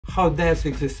How does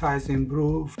exercise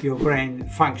improve your brain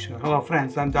function? Hello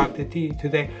friends, I'm Dr. T.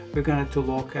 Today we're going to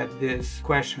look at this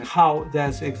question. How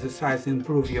does exercise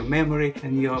improve your memory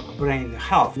and your brain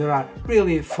health? There are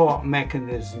really four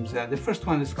mechanisms. The first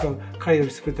one is called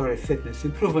Cardiorespiratory Fitness.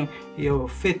 Improving your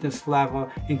fitness level,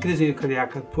 increasing your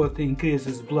cardiac output,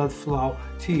 increases blood flow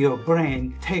to your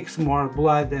brain, takes more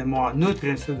blood and more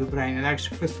nutrients to the brain, and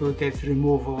actually facilitates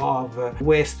removal of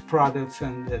waste products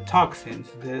and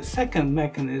toxins. The second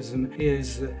mechanism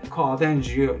is called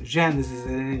angiogenesis,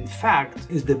 and in fact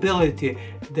is the ability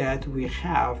that we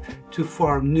have to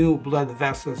form new blood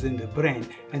vessels in the brain,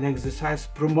 and exercise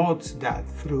promotes that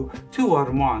through two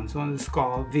hormones. One is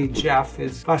called VEGF,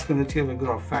 is vascular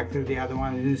growth factor, the other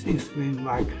one is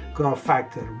insulin-like growth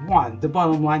factor 1. The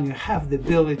bottom line, you have the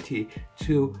ability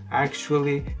to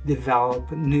actually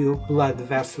develop new blood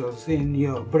vessels in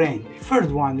your brain.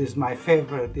 Third one is my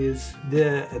favorite, is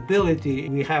the ability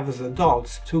we have as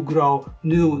adults to grow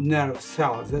new nerve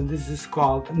cells, and this is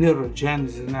called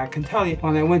neurogenesis. And I can tell you,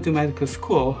 when I went to medical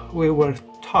school, we were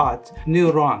taught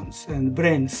neurons and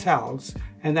brain cells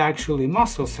and actually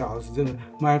muscle cells, the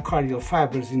myocardial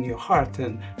fibers in your heart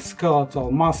and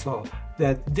skeletal muscle,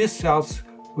 that these cells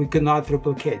we cannot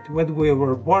replicate. What we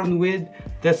were born with,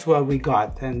 that's what we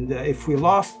got, and if we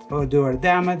lost or they were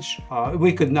damaged,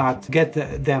 we could not get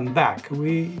them back.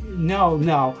 We know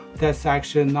now that's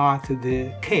actually not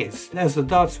the case. As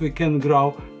adults, we can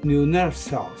grow new nerve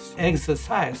cells.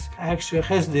 Exercise actually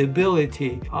has the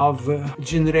ability of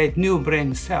generate new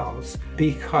brain cells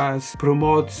because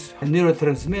promotes a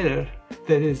neurotransmitter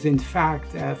that is in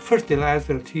fact a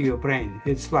fertilizer to your brain.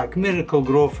 It's like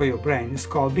Miracle-Gro for your brain. It's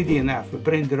called BDNF, a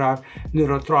brain-derived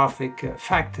neurotrophic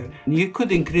factor. You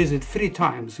could increase it 3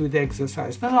 times with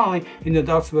exercise, not only in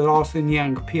adults but also in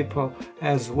young people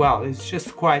as well. It's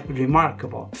just quite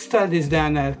remarkable. Studies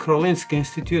done at Karolinska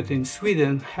Institute in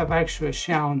Sweden have actually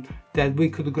shown that we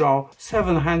could grow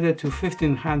 700 to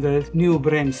 1500 new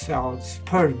brain cells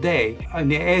per day in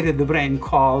the area of the brain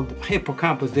called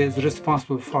hippocampus that is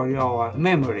responsible for your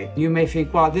memory. You may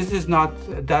think, well, this is not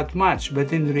that much,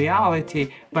 but in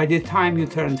reality, by the time you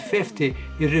turn 50,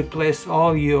 you replace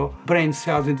all your brain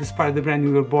cells in this part of the brain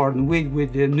you were born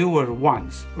with the newer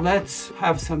ones. Let's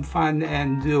have some fun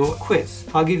and do a quiz.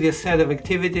 I'll give you a set of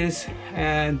activities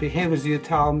and behaviors. You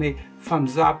tell me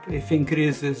thumbs up if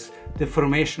increases the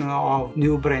formation of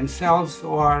new brain cells,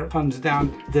 or thumbs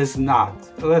down does not.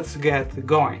 Let's get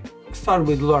going. Start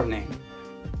with learning.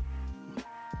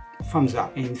 Thumbs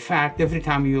up. In fact, every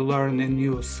time you learn a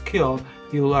new skill,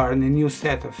 you learn a new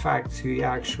set of facts, you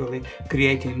actually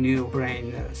creating new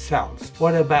brain cells.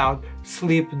 What about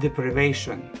sleep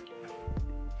deprivation?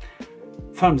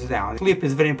 Thumbs down. Sleep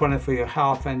is very important for your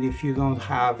health, and if you don't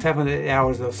have 7 to 8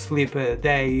 hours of sleep a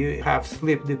day, you have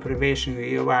sleep deprivation,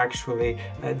 you actually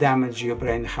damage your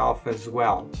brain health as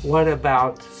well. What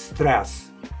about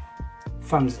stress?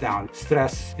 Thumbs down.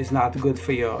 Stress is not good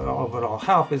for your overall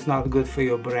health, it's not good for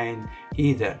your brain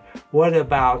either. What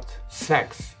about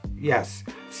sex? Yes,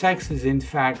 sex is in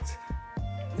fact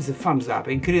is a thumbs up.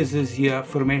 Increases your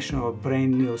formation of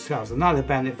brain new cells. Another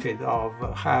benefit of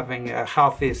having a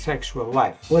healthy sexual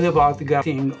life. What about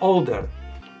getting older?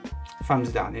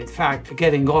 Thumbs down. In fact,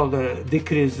 getting older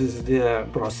decreases the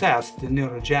process, the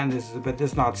neurogenesis, but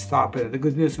does not stop it. The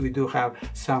good news, we do have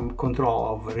some control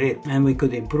over it, and we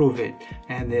could improve it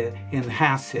and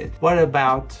enhance it. What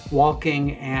about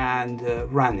walking and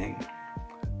running?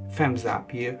 Thumbs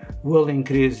up. You will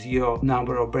increase your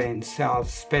number of brain cells,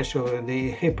 especially in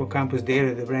the hippocampus, the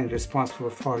area of the brain responsible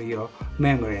for your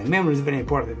memory. And memory is very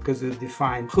important because it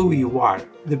defines who you are.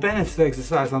 The benefits of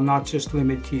exercise are not just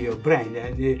limited to your brain.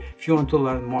 And if you want to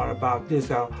learn more about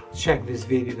this, I'll check this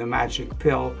video, The Magic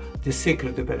Pill, The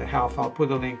Secret to Better Health. I'll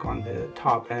put a link on the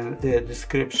top and the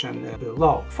description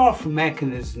below. Fourth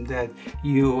mechanism that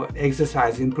you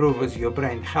exercise improves your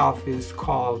brain health is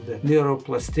called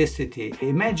neuroplasticity.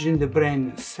 Imagine the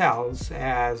brain cells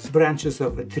as branches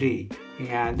of a tree,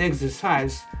 and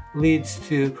exercise leads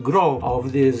to growth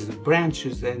of these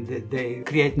branches, and they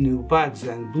create new buds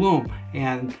and bloom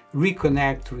and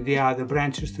reconnect with the other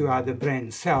branches to other brain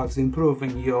cells,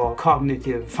 improving your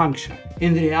cognitive function.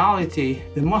 In reality,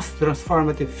 the most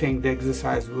transformative thing the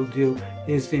exercise will do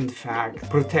is in fact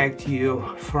protect you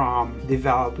from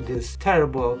develop these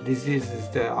terrible diseases,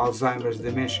 the Alzheimer's,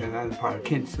 dementia, and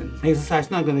Parkinson's. Exercise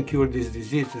is not going to cure these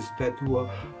diseases, but will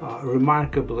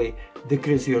remarkably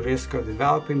decrease your risk of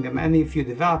developing them, and if you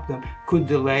develop them, could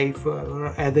delay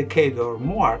for a decade or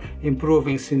more,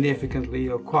 improving significantly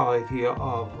your quality quality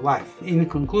of life. In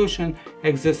conclusion,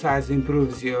 exercise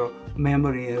improves your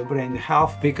memory and brain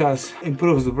health because it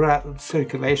improves the blood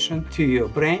circulation to your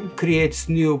brain, creates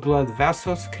new blood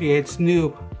vessels, creates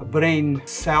new brain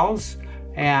cells,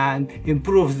 and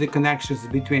improves the connections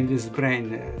between these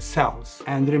brain cells.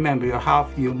 And remember, your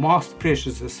health, your most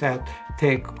precious asset.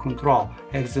 Take control.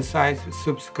 Exercise,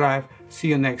 subscribe. See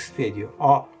you next video.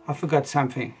 Oh, I forgot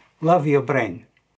something. Love your brain.